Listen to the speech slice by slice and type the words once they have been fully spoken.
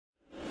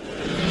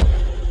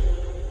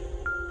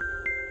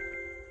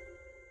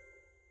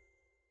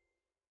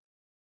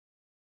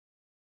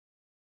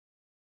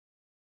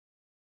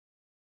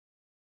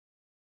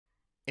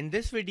In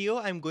this video,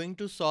 I'm going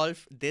to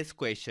solve this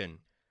question.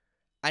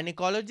 An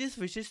ecologist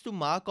wishes to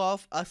mark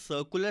off a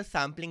circular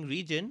sampling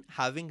region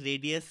having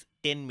radius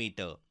 10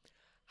 meter.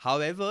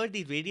 However,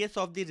 the radius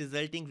of the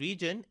resulting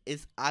region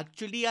is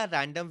actually a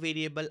random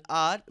variable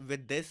r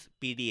with this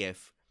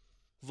PDF.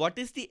 What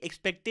is the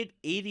expected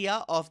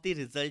area of the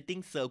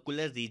resulting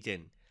circular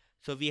region?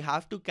 So we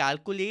have to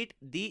calculate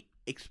the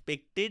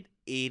expected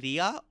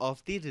area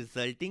of the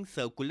resulting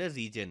circular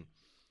region.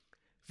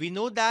 We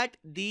know that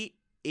the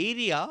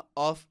area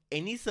of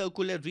any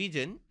circular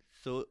region,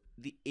 so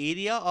the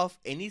area of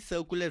any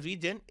circular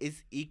region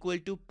is equal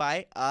to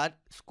pi r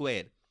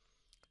square.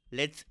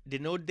 Let's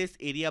denote this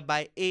area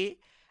by a,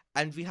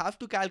 and we have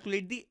to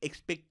calculate the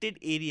expected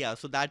area.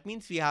 So that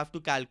means we have to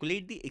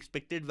calculate the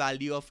expected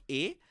value of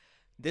a.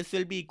 This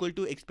will be equal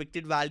to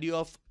expected value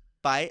of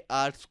pi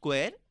r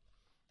square,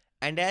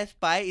 and as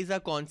pi is a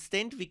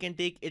constant, we can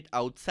take it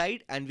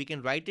outside and we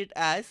can write it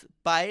as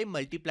pi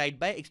multiplied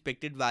by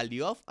expected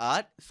value of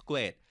r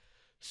square.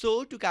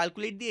 So to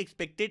calculate the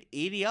expected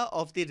area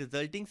of the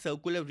resulting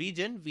circular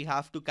region, we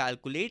have to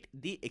calculate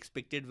the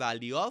expected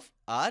value of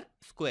r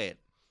square.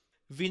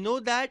 We know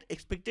that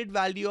expected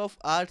value of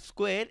r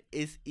square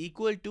is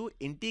equal to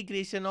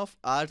integration of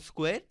r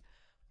square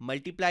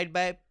multiplied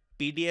by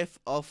PDF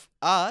of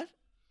r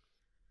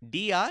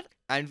dr,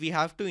 and we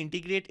have to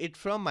integrate it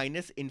from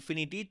minus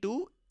infinity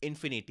to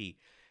infinity.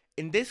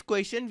 In this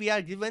question, we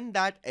are given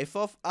that f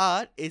of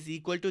r is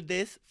equal to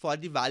this for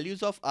the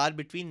values of r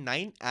between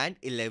 9 and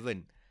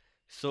 11.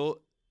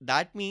 So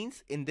that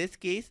means in this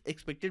case,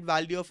 expected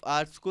value of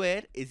r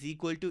square is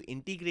equal to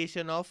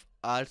integration of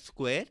r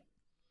square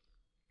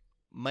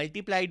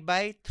multiplied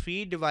by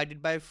 3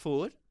 divided by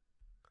 4,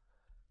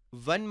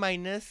 1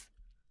 minus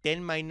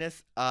 10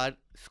 minus r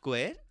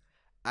square,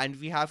 and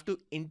we have to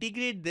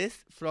integrate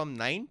this from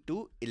 9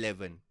 to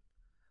 11,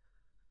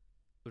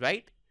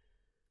 right?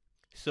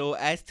 So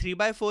as 3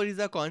 by 4 is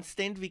a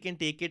constant, we can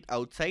take it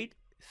outside,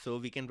 so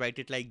we can write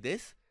it like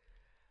this.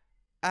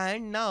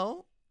 And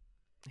now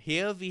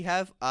here we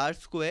have r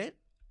square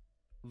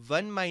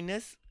 1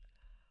 minus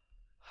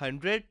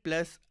 100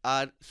 plus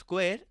r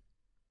square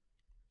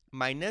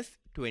minus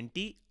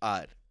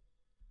 20r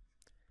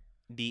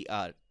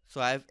dr. So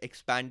I have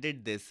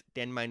expanded this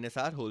 10 minus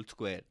r whole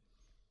square.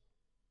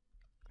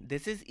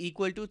 This is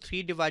equal to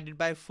 3 divided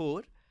by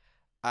 4,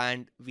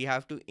 and we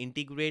have to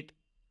integrate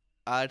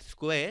r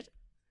square.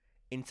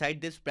 Inside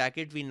this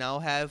bracket, we now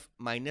have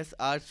minus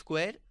r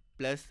square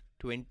plus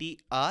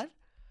 20r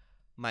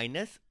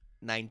minus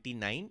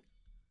 99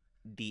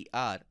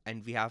 dr,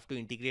 and we have to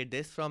integrate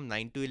this from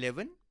 9 to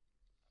 11,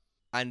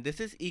 and this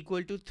is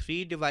equal to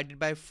 3 divided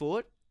by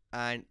 4,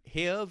 and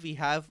here we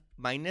have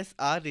minus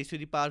r raised to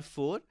the power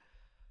 4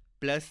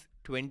 plus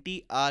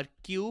 20r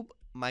cube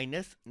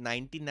minus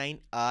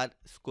 99r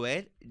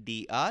square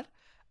dr,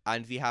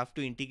 and we have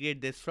to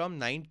integrate this from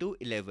 9 to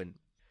 11.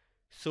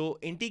 So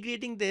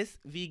integrating this,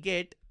 we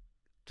get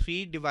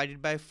 3 divided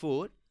by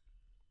 4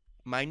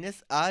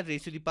 minus r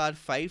raised to the power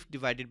 5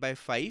 divided by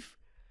 5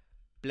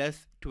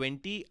 plus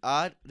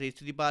 20r raised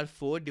to the power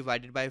 4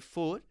 divided by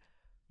 4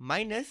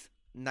 minus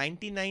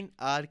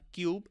 99r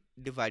cube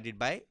divided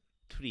by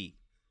 3,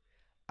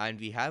 and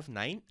we have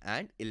 9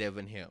 and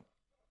 11 here.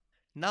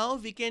 Now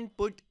we can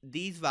put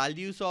these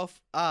values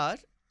of r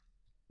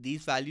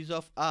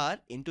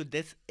into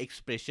this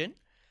expression,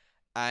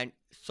 and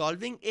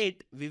solving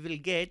it, we will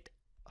get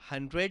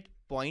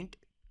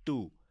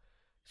 100.2.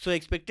 So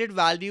expected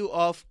value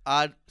of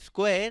r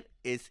square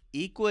is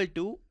equal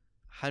to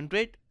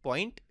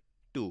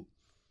 100.2.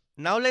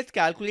 Now let's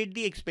calculate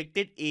the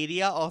expected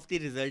area of the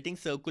resulting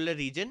circular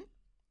region.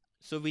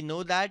 So we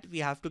know that we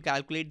have to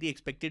calculate the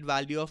expected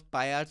value of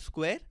pi r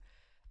square,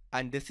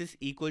 and this is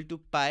equal to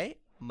pi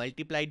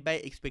multiplied by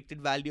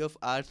expected value of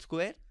r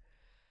square,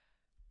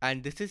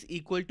 and this is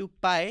equal to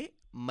pi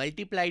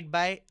multiplied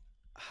by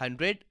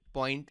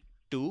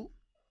 100.2,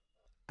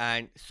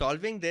 and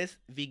solving this,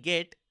 we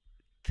get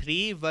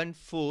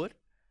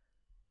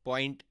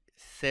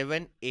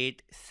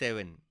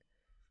 314.787.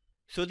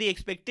 So the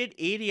expected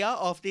area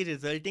of the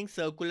resulting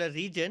circular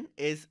region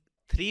is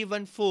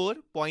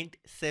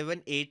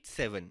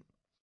 314.787.